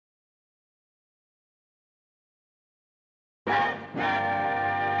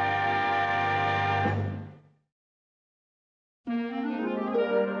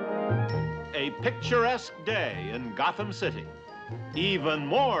picturesque day in Gotham City, even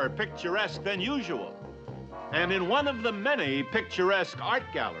more picturesque than usual. And in one of the many picturesque art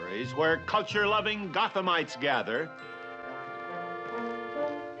galleries where culture-loving Gothamites gather,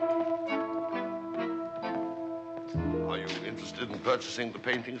 are you interested in purchasing the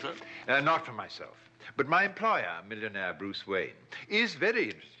painting, sir? Not for myself. But my employer, millionaire Bruce Wayne, is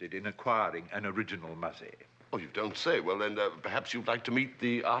very interested in acquiring an original Muzzy. Oh, you don't say. Well, then, perhaps you'd like to meet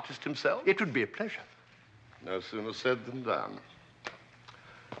the artist himself? It would be a pleasure. No sooner said than done.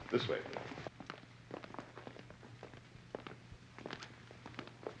 This way.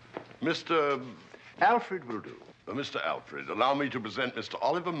 Mr. Alfred will do. Mr. Alfred, allow me to present Mr.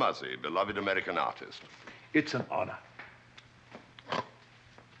 Oliver Muzzy, beloved American artist. It's an honor.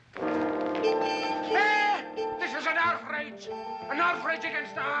 This is an outrage! An outrage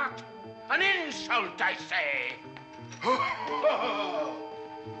against art! An insult, I say!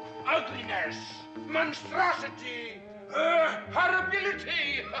 Ugliness! Monstrosity!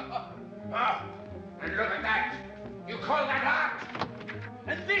 Horribility! And look at that! You call that art?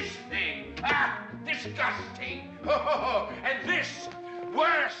 And this thing! Disgusting! And this!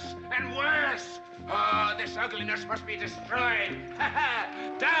 Worse and worse! Oh, this ugliness must be destroyed!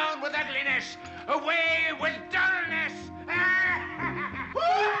 Down with ugliness! Away with dullness!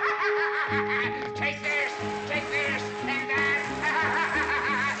 Take this! Take this! And that!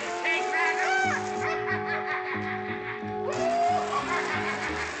 Take that!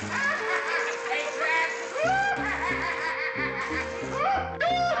 Take that!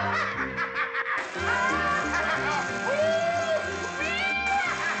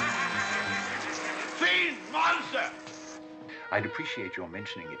 Fiend monster! I'd appreciate your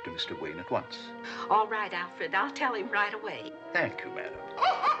mentioning it to Mr. Wayne at once. All right, Alfred. I'll tell him right away. Thank you, madam.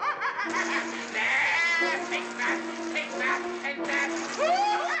 Take that! Take that! And that!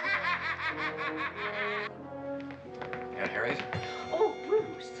 Harriet? Oh,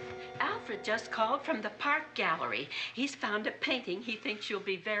 Bruce. Alfred just called from the Park Gallery. He's found a painting he thinks you'll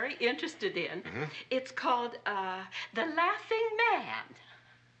be very interested in. It's called, The Laughing Man.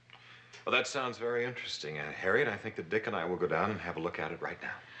 Well, that sounds very interesting. Harriet, I think that Dick and I will go down and have a look at it right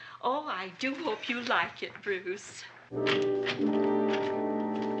now. Oh, I do hope you like it, Bruce.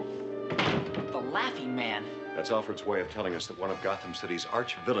 The Laughing Man. That's Alfred's way of telling us that one of Gotham City's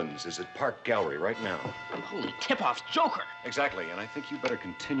arch villains is at Park Gallery right now. Holy tip-off's Joker. Exactly, and I think you better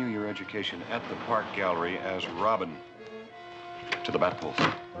continue your education at the Park Gallery as Robin. To the bat poles.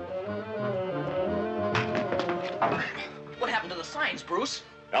 What happened to the signs, Bruce?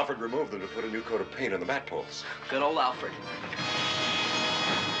 Alfred removed them to put a new coat of paint on the bat poles. Good old Alfred.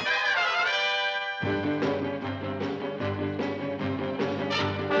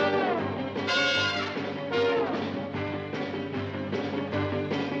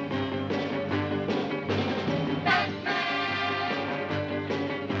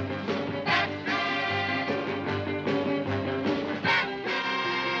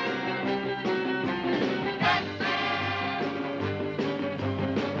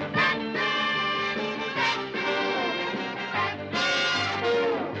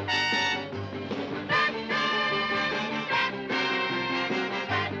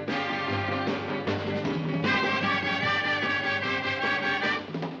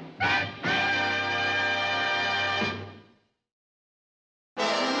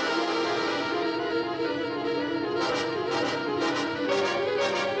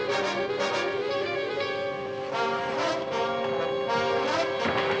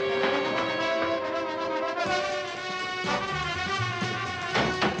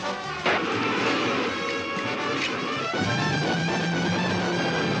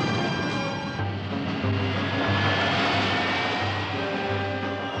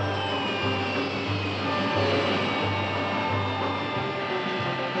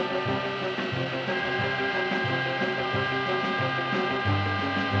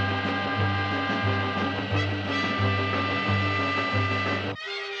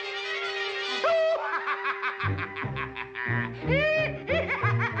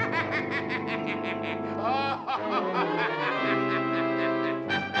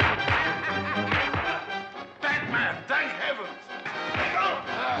 Batman, thank heavens!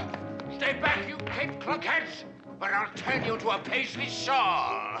 Stay back, you cape clunkheads, or I'll turn you to a paisley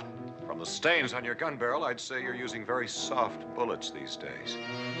shawl. From the stains on your gun barrel, I'd say you're using very soft bullets these days.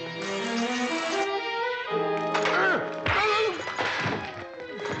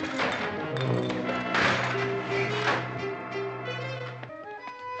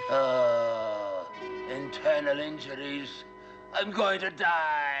 Internal injuries. I'm going to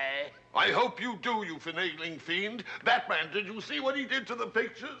die. I hope you do, you finagling fiend. Batman, did you see what he did to the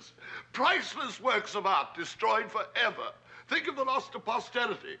pictures? Priceless works of art destroyed forever. Think of the loss to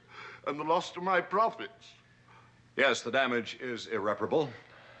posterity and the loss to my profits. Yes, the damage is irreparable,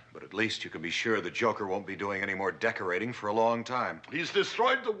 but at least you can be sure the Joker won't be doing any more decorating for a long time. He's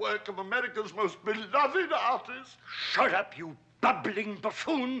destroyed the work of America's most beloved artist. Shut up, you bubbling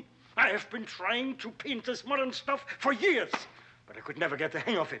buffoon. I have been trying to paint this modern stuff for years, but I could never get the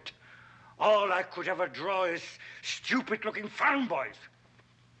hang of it. All I could ever draw is stupid-looking farm boys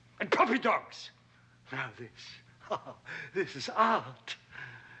and puppy dogs. Now this is art.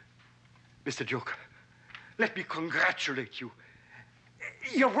 Mr. Joker, let me congratulate you.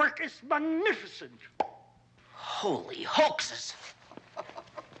 Your work is magnificent. Holy hoaxes.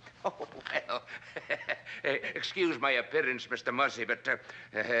 Oh, well, excuse my appearance, Mr. Muzzy, but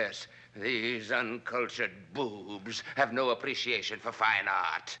yes, these uncultured boobs have no appreciation for fine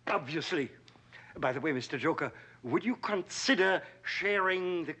art. Obviously. By the way, Mr. Joker, would you consider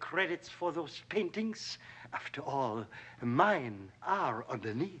sharing the credits for those paintings? After all, mine are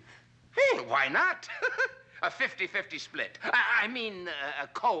underneath. Hey, why not? A 50-50 split. I mean, a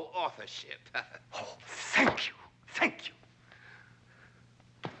co-authorship. Oh, thank you. Thank you.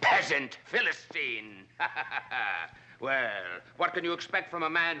 Peasant Philistine. Well, what can you expect from a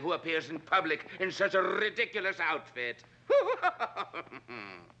man who appears in public in such a ridiculous outfit?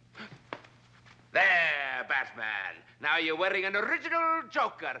 There, Batman. Now you're wearing an original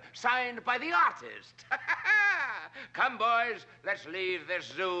Joker signed by the artist. Come, boys, let's leave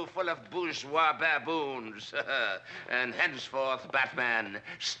this zoo full of bourgeois baboons. And henceforth, Batman,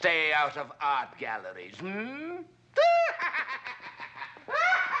 stay out of art galleries, hmm?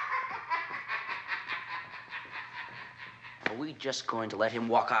 Are we just going to let him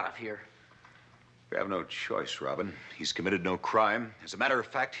walk out of here? We have no choice, Robin. He's committed no crime. As a matter of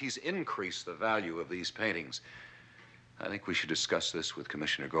fact, he's increased the value of these paintings. I think we should discuss this with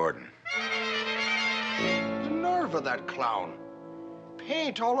Commissioner Gordon. The nerve of that clown.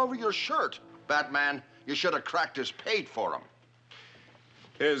 Paint all over your shirt. Batman, you should have cracked his pate for him.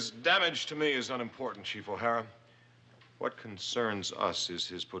 His damage to me is unimportant, Chief O'Hara. What concerns us is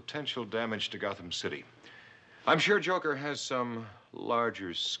his potential damage to Gotham City. I'm sure Joker has some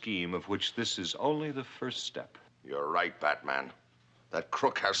larger scheme of which this is only the first step. You're right, Batman. That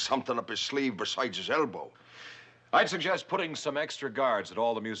crook has something up his sleeve besides his elbow. I'd suggest putting some extra guards at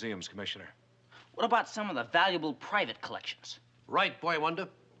all the museums, Commissioner. What about some of the valuable private collections? Right, Boy Wonder.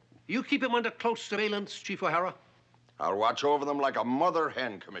 You keep him under close surveillance, Chief O'Hara. I'll watch over them like a mother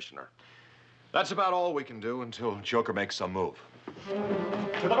hen, Commissioner. That's about all we can do until Joker makes some move.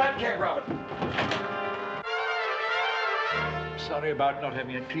 To the Batcave, Robin. Sorry about not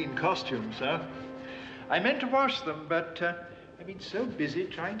having a clean costume, sir. I meant to wash them, but I've been so busy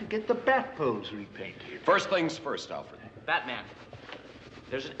trying to get the bat poles repainted. First things first, Alfred. Batman,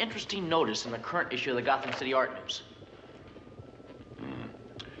 there's an interesting notice in the current issue of the Gotham City Art News.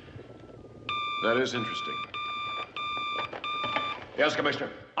 That is interesting. Yes, Commissioner.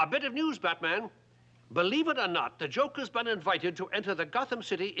 A bit of news, Batman. Believe it or not, the Joker's been invited to enter the Gotham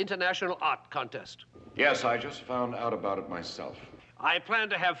City International Art Contest. Yes, I just found out about it myself. I plan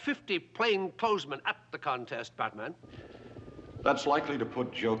to have 50 plainclothesmen at the contest, Batman. That's likely to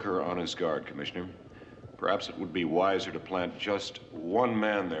put Joker on his guard, Commissioner. Perhaps it would be wiser to plant just one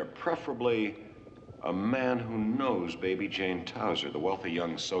man there, preferably a man who knows Baby Jane Towser, the wealthy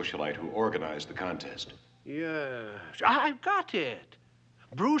young socialite who organized the contest. Yes, I've got it.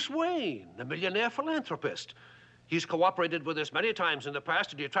 Bruce Wayne, the millionaire philanthropist. He's cooperated with us many times in the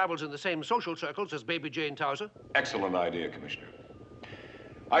past, and he travels in the same social circles as Baby Jane Towser. Excellent idea, Commissioner.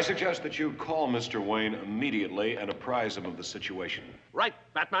 I suggest that you call Mr. Wayne immediately and apprise him of the situation. Right,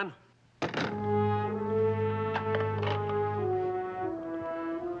 Batman.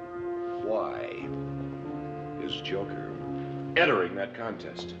 Why is Joker entering that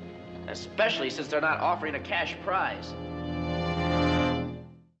contest? Especially since they're not offering a cash prize.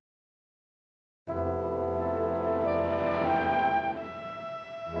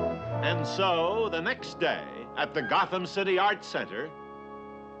 And so, the next day, at the Gotham City Art Center...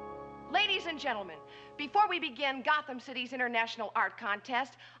 Ladies and gentlemen, before we begin Gotham City's International Art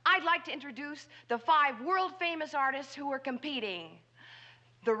Contest, I'd like to introduce the 5 world-famous artists who are competing.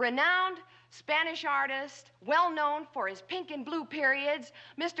 The renowned Spanish artist, well known for his pink and blue periods,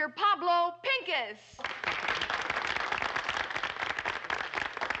 Mr. Pablo Pincus.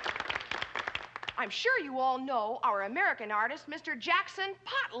 I'm sure you all know our American artist, Mr. Jackson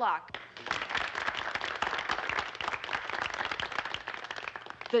Potluck.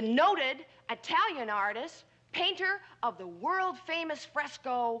 The noted Italian artist, painter of the world-famous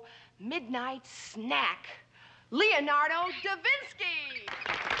fresco Midnight Snack, Leonardo da Vinci.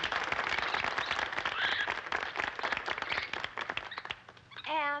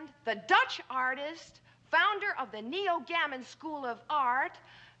 And the Dutch artist, founder of the Neo-Gammon School of Art,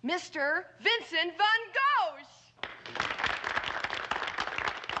 Mr. Vincent van Gogh.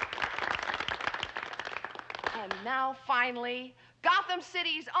 And now, finally, Gotham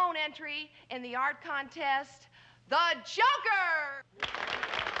City's own entry in the art contest, the Joker!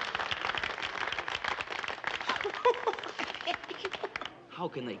 How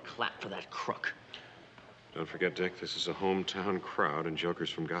can they clap for that crook? Don't forget, Dick, this is a hometown crowd, and Joker's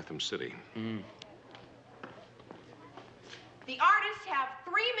from Gotham City. The artists have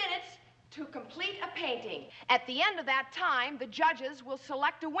 3 minutes to complete a painting. At the end of that time, the judges will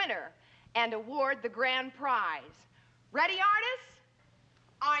select a winner and award the grand prize. Ready, artists?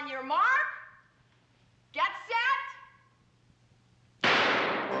 On your mark, get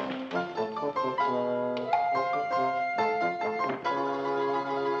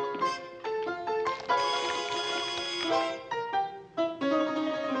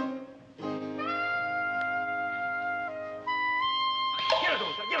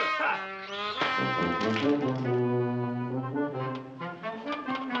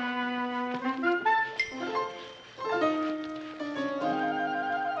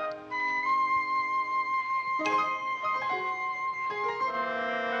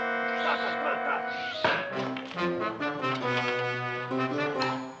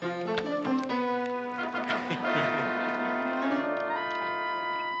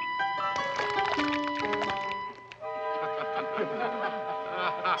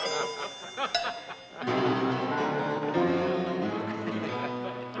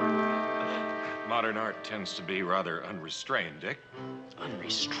Modern art tends to be rather unrestrained, Dick.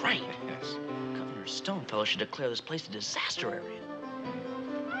 Unrestrained? Yes. Governor Stonefellow should declare this place a disaster area.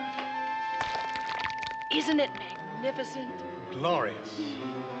 Isn't it magnificent? Glorious.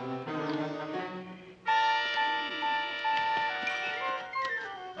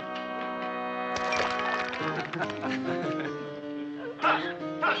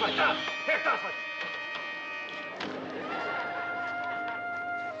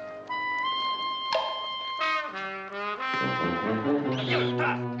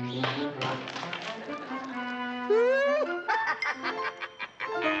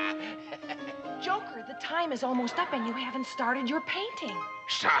 Joker, the time is almost up and you haven't started your painting.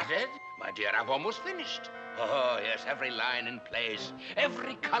 Started? My dear, I've almost finished. Oh, yes, every line in place,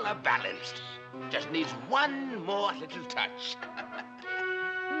 every color balanced. Just needs one more little touch.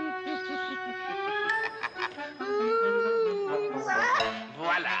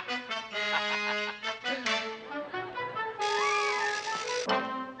 Voila.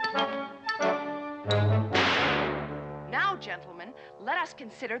 Now, gentlemen, let us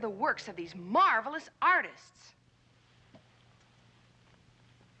consider the works of these marvelous artists.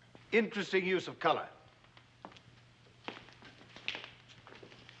 Interesting use of color.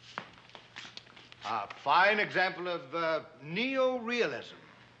 A fine example of neo-realism.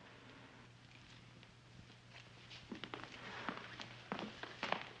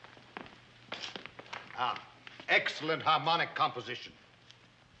 Excellent harmonic composition.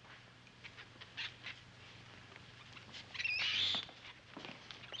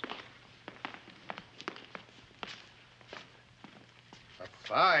 A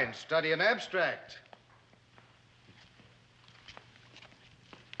fine study in abstract.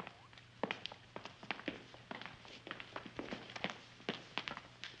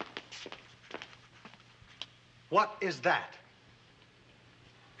 What is that?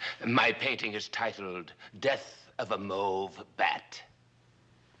 My painting is titled Death of a Mauve Bat.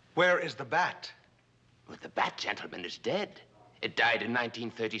 Where is the bat? Well, the bat, gentleman, is dead. It died in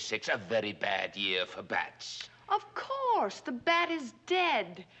 1936, a very bad year for bats. Of course, the bat is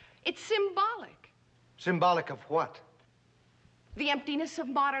dead. It's symbolic. Symbolic of what? The emptiness of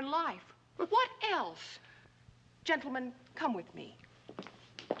modern life. What else? Gentlemen, come with me.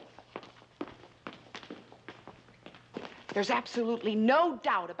 There's absolutely no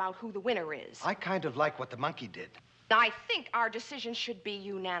doubt about who the winner is. I kind of like what the monkey did. I think our decision should be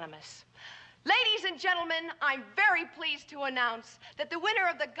unanimous. Ladies and gentlemen, I'm very pleased to announce that the winner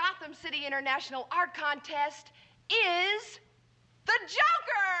of the Gotham City International Art Contest is the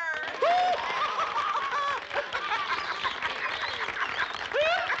Joker!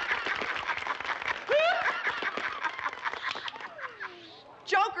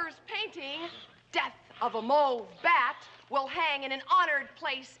 Joker's painting, Death of a Mauve Bat, will hang in an honored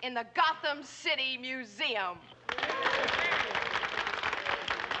place in the Gotham City Museum.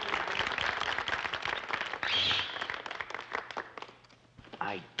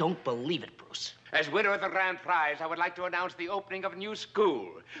 I don't believe it, Bruce. As winner of the grand prize, I would like to announce the opening of a new school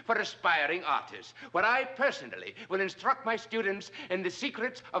for aspiring artists, where I personally will instruct my students in the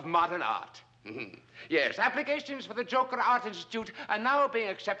secrets of modern art. Yes, applications for the Joker Art Institute are now being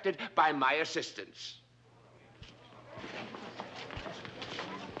accepted by my assistants.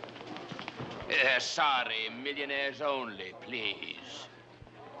 Sorry, millionaires only, please.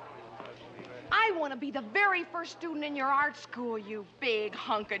 I want to be the very first student in your art school, you big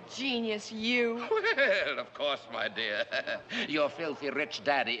hunk of genius, you. Well, of course, my dear. Your filthy rich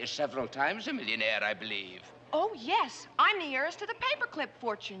daddy is several times a millionaire, I believe. Oh, yes. I'm the heiress to the paperclip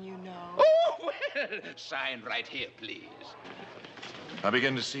fortune, you know. Oh, well, sign right here, please. I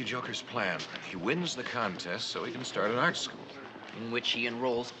begin to see Joker's plan. He wins the contest so he can start an art school. In which he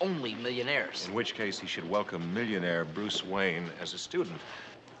enrolls only millionaires. In which case he should welcome millionaire Bruce Wayne as a student.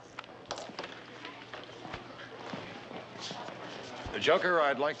 Joker,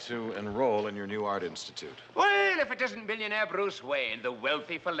 I'd like to enroll in your new art institute. Well, if it isn't millionaire Bruce Wayne, the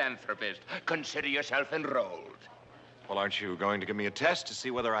wealthy philanthropist, consider yourself enrolled. Well, aren't you going to give me a test to see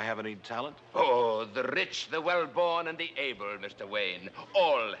whether I have any talent? Oh, the rich, the well-born, and the able, Mr. Wayne,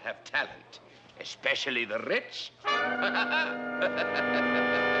 all have talent. Especially the rich.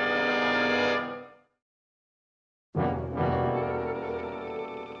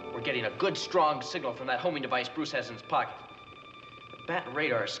 We're getting a good, strong signal from that homing device Bruce has in his pocket. The Bat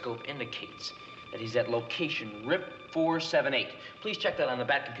radar scope indicates that he's at location RIP 478. Please check that on the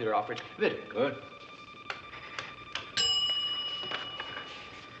Bat computer, Alfred. Very good.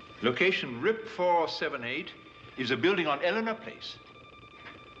 Location RIP 478 is a building on Eleanor Place.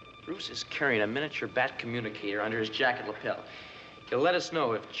 Bruce is carrying a miniature Bat communicator under his jacket lapel. He'll let us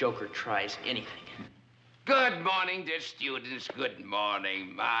know if Joker tries anything. Good morning, dear students. Good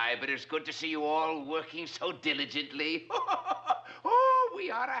morning. My, but it's good to see you all working so diligently. Oh, we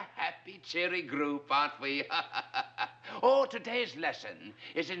are a happy, cheery group, aren't we? Oh, today's lesson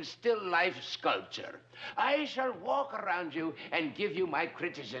is in still life sculpture. I shall walk around you and give you my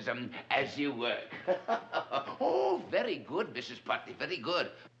criticism as you work. Oh, very good, Mrs. Putney, very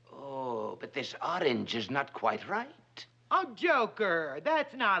good. Oh, but this orange is not quite right. Oh, Joker,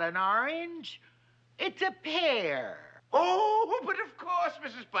 that's not an orange. It's a pear. Oh, but of course,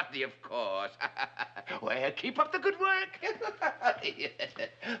 Mrs. Putney, of course. Well, keep up the good work.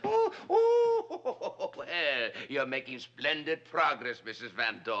 Oh, well, you're making splendid progress, Mrs.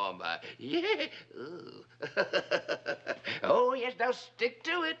 Van Dormer. Yeah. Ooh. Oh, yes, now stick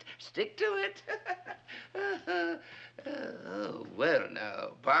to it. Stick to it. Oh, well,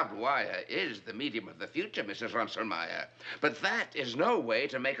 now, barbed wire is the medium of the future, Mrs. Runsselmeyer. But that is no way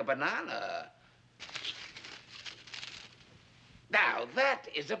to make a banana. Now, that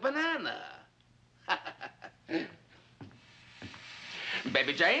is a banana.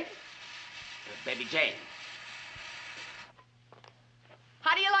 Baby Jane? Baby Jane.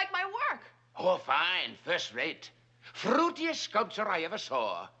 How do you like my work? Oh, fine. First rate. Fruitiest sculpture I ever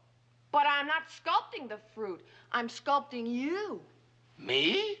saw. But I'm not sculpting the fruit. I'm sculpting you.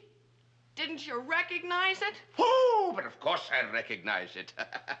 Me? Didn't you recognize it? Oh, but of course I recognize it.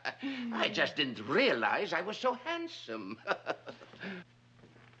 I just didn't realize I was so handsome.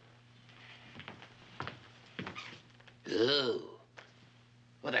 Oh.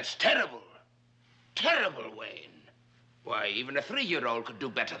 Well, that's terrible. Terrible, Wayne. Why, even a 3-year-old could do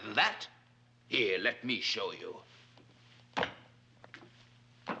better than that. Here, let me show you.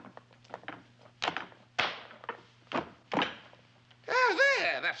 Ah,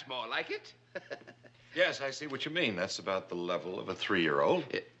 there. That's more like it. Yes, I see what you mean. That's about the level of a 3-year-old.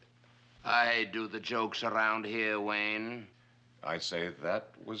 I do the jokes around here, Wayne. I'd say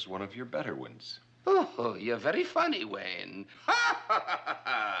that was one of your better ones. Oh, you're very funny, Wayne.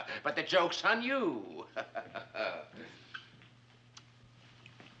 But the joke's on you.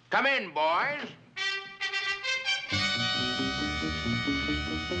 Come in, boys.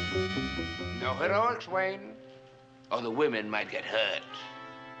 No heroics, Wayne. Or the women might get hurt.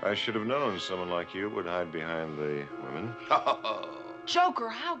 I should have known someone like you would hide behind the women. Joker,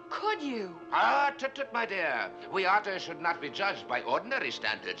 how could you? Ah, tut-tut, my dear. We artists should not be judged by ordinary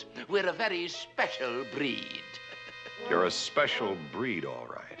standards. We're a very special breed. You're a special breed, all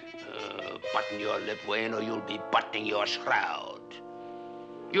right. Button your lip, Wayne, or you'll be buttoning your shroud.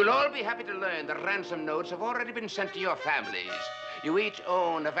 You'll all be happy to learn the ransom notes have already been sent to your families. You each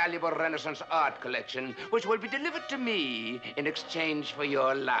own a valuable Renaissance art collection, which will be delivered to me in exchange for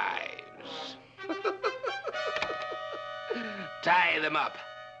your lives. Tie them up.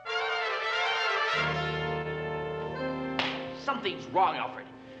 Something's wrong, Alfred.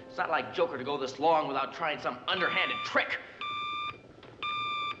 It's not like Joker to go this long without trying some underhanded trick.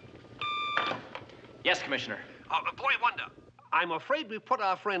 Yes, Commissioner. Boy Wonder, I'm afraid we put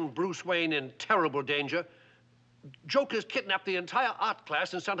our friend Bruce Wayne in terrible danger. Joker's kidnapped the entire art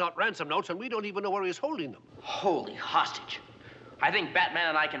class and sent out ransom notes, and we don't even know where he's holding them. Holy hostage. I think Batman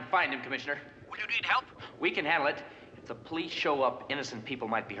and I can find him, Commissioner. Will you need help? We can handle it. If the police show up, innocent people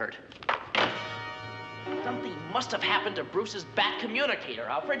might be hurt. Something must have happened to Bruce's bat communicator,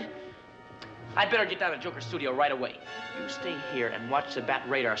 Alfred. I'd better get down to Joker's studio right away. You stay here and watch the bat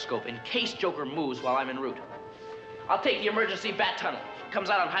radar scope in case Joker moves while I'm en route. I'll take the emergency bat tunnel. Comes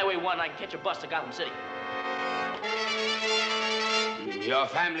out on Highway 1, I can catch a bus to Gotham City. Your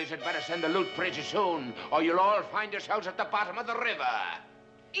families had better send the loot pretty soon, or you'll all find yourselves at the bottom of the river.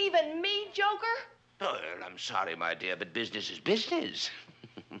 Even me, Joker? Well, I'm sorry, my dear, but business is business.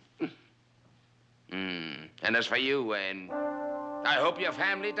 And as for you, Wayne, I hope your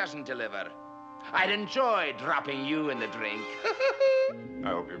family doesn't deliver. I'd enjoy dropping you in the drink. I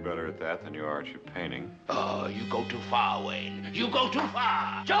hope you're better at that than you are at your painting. Oh, you go too far, Wayne. You go too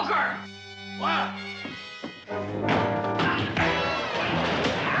far. Joker! What?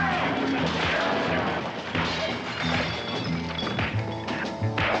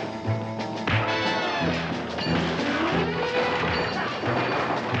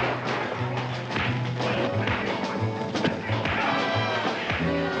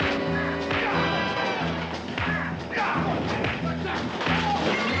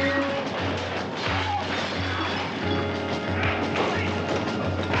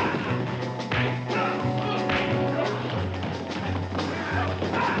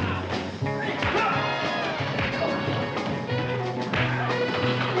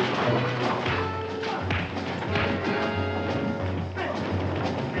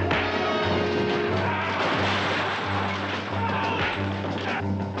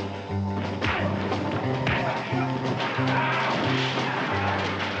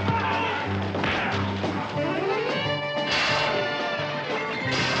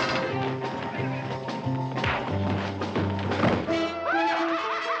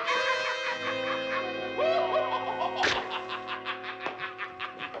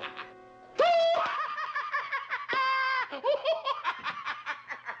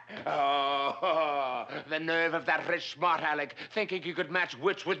 The nerve of that rich smart aleck thinking he could match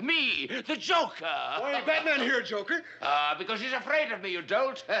wits with me, the Joker. Why ain't Batman here, Joker? Because he's afraid of me, you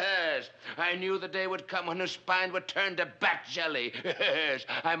dolt. Yes. I knew the day would come when his spine would turn to bat jelly. Yes.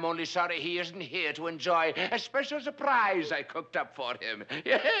 I'm only sorry he isn't here to enjoy a special surprise I cooked up for him.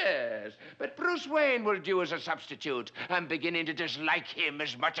 Yes. But Bruce Wayne will do as a substitute. I'm beginning to dislike him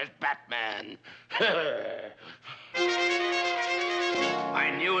as much as Batman.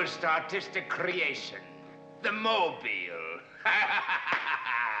 My newest artistic creation, the Mobile.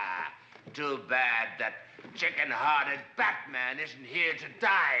 Too bad that chicken-hearted Batman isn't here to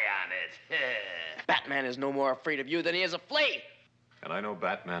die on it. Batman is no more afraid of you than he is of flea. And I know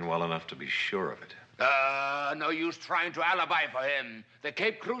Batman well enough to be sure of it. No use trying to alibi for him. The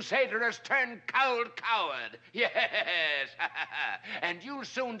Cape Crusader has turned coward. Yes. And you'll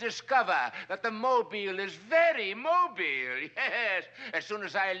soon discover that the Mobile is very mobile. Yes. As soon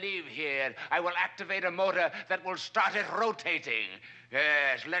as I leave here, I will activate a motor that will start it rotating.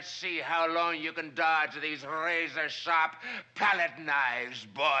 Yes, let's see how long you can dodge these razor-sharp palette knives,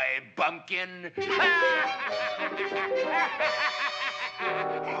 boy bumpkin.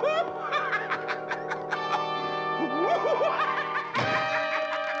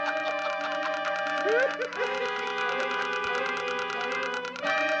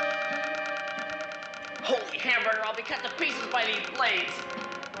 Holy hamburger, I'll be cut to pieces by these blades.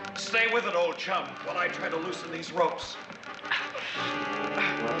 Stay with it, old chum, while I try to loosen these ropes.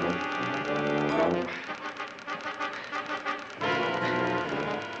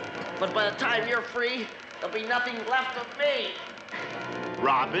 But by the time you're free, there'll be nothing left of me.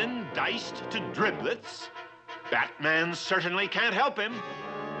 Robin diced to driblets? Batman certainly can't help him.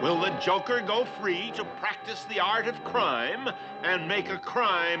 Will the Joker go free to practice the art of crime and make a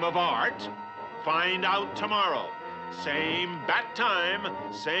crime of art? Find out tomorrow. Same bat time,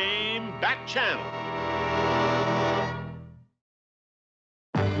 same bat channel.